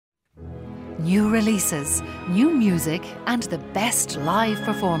new releases, new music and the best live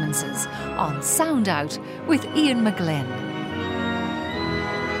performances on Sound Out with Ian McGlynn.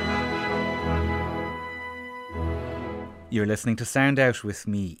 You're listening to Sound Out with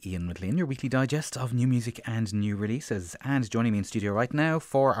me, Ian McGlynn, your weekly digest of new music and new releases. And joining me in studio right now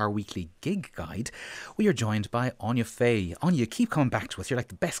for our weekly gig guide, we are joined by Aine Faye. Aine, you keep coming back to us. You're like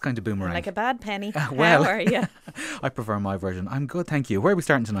the best kind of boomerang. Like a bad penny. Well, how are you? I prefer my version. I'm good, thank you. Where are we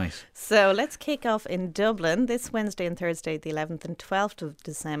starting tonight? So let's kick off in Dublin this Wednesday and Thursday, the 11th and 12th of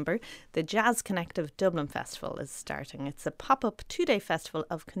December. The Jazz Connective Dublin Festival is starting. It's a pop-up 2-day festival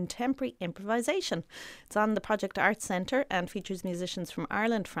of contemporary improvisation. It's on the Project Arts Centre and features musicians from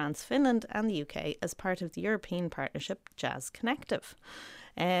Ireland, France, Finland and the UK as part of the European partnership Jazz Connective.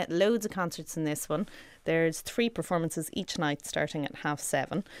 Loads of concerts in this one. There's 3 performances each night starting at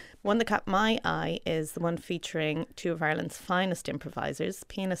 7:30. One that caught my eye is the one featuring 2 of Ireland's finest improvisers,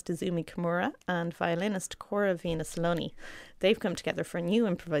 pianist Izumi Kimura and violinist Cora Venus Lunny. They've come together for a new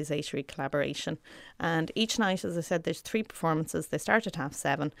improvisatory collaboration. And each night, as I said, there's 3 performances. They start at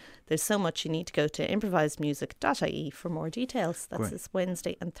 7:30. There's so much you need to go to improvisedmusic.ie for more details. That's Great. this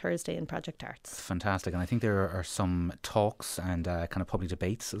Wednesday and Thursday in Project Arts. Fantastic. And I think there are some talks and kind of public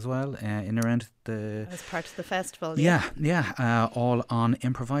debates as well in and around the... As part of the festival. All on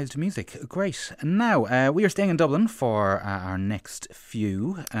improvised music. Great. Now, we are staying in Dublin for our next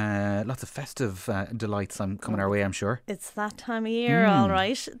few. Lots of festive delights coming our way, I'm sure. It's that time of year, all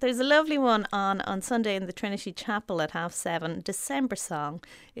right. There's a lovely one on Sunday in the Trinity Chapel at 7:30. December Song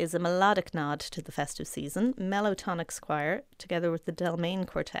is a melodic nod to the festive season. Mellotonic Squire, together with the Delmain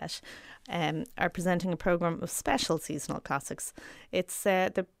Quartet, are presenting a programme of special seasonal classics. It's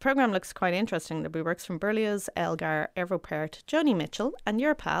the programme looks quite interesting. There'll be works from Berlioz, Elgar, Everpert, Joni Mitchell and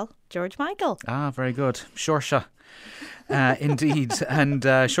your pal, George Michael. Ah, very good. Shorsha. Indeed. And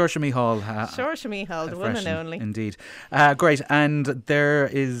Shorsha Mihal. Shorsha Mihal, the one and only. Indeed. Great. And there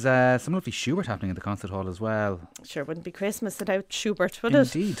is some lovely Schubert happening at the concert hall as well. Sure wouldn't be Christmas without Schubert, would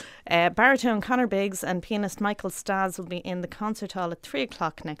it? Indeed. Baritone Conor Biggs and pianist Michael Stas will be in the concert hall at 3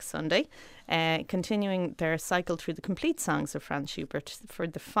 o'clock next Sunday, continuing their cycle through the complete songs of Franz Schubert. For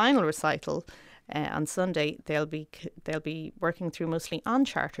the final recital on Sunday, they'll be working through mostly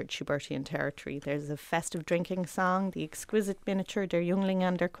uncharted Schubertian territory. There's a festive drinking song, the exquisite miniature Der Jungling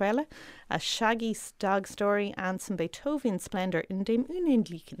an der Quelle, a shaggy dog story and some Beethoven splendour in Dem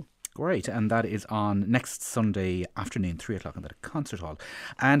Unendlichen. Great, and that is on next Sunday afternoon, 3 o'clock in the concert hall.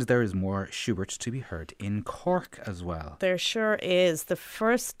 And there is more Schubert to be heard in Cork as well. There sure is. The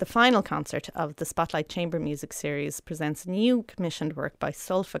final concert of the Spotlight Chamber Music Series presents new commissioned work by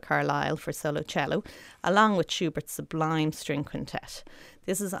Solfa Carlyle for solo cello, along with Schubert's Sublime String Quintet.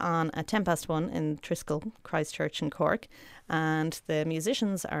 This is on at 1:10 in Triskel, Christchurch in Cork. And the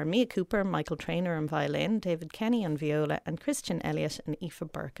musicians are Mia Cooper, Michael Traynor on violin, David Kenny on viola, and Christian Elliott and Aoife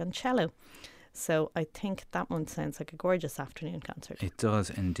Burke on cello. So I think that one sounds like a gorgeous afternoon concert. It does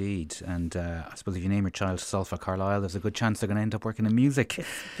indeed. And I suppose if you name your child Solfa Carlyle, there's a good chance they're going to end up working in music.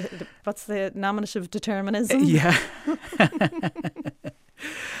 What's the nominative determinism? Yeah.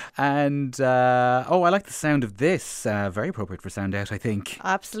 And I like the sound of this. Very appropriate for Sound Out, I think.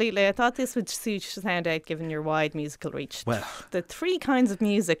 Absolutely. I thought this would suit Sound Out given your wide musical reach. Well, the 3 Kinds of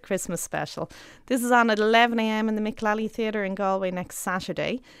Music Christmas special. This is on at 11 a.m. in the Micklally Theatre in Galway next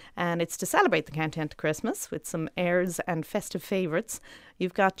Saturday, and it's to celebrate the countdown to Christmas with some airs and festive favourites.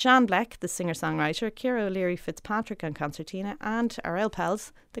 You've got John Bleck, the singer-songwriter, Ciara O'Leary Fitzpatrick on concertina, and our old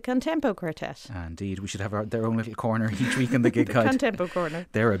pals, the Contempo Quartet. Indeed, we should have their own little corner each week in the gig guide. Contempo corner.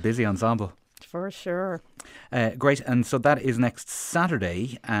 They're a busy ensemble. For sure. Great, and so that is next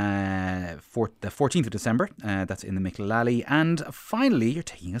Saturday, for the 14th of December. That's in the Micklally. And finally, you're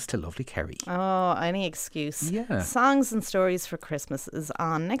taking us to lovely Kerry. Oh, any excuse. Yeah. Songs and Stories for Christmas is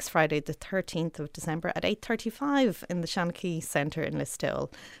on next Friday, the 13th of December at 8:35 in the Shanachie Centre in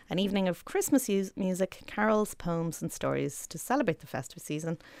Listowel. An evening of Christmas music, carols, poems and stories to celebrate the festive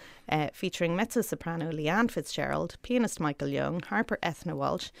season. Featuring mezzo-soprano Leanne Fitzgerald, pianist Michael Young, harper Ethna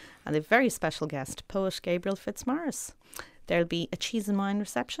Walsh, and a very special guest, poet Gabriel Fitzmaurice. There'll be a cheese and wine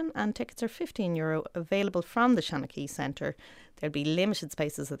reception, and tickets are €15 available from the Shanachie Centre. There'll be limited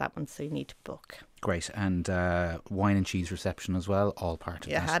spaces at that one, so you need to book. Great, and wine and cheese reception as well, all part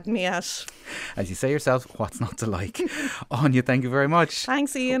of You that. had me at. As you say yourself, what's not to like? Anya, thank you very much.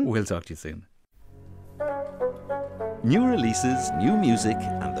 Thanks, Ian. We'll talk to you soon. New releases, new music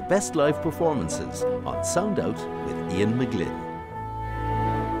and the best live performances on Sound Out with Ian McGlynn.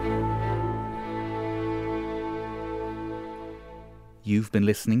 You've been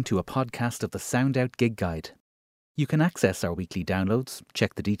listening to a podcast of the Sound Out Gig Guide. You can access our weekly downloads,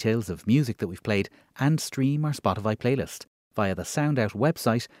 check the details of music that we've played, and stream our Spotify playlist via the Sound Out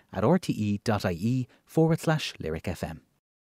website at rte.ie/lyricfm.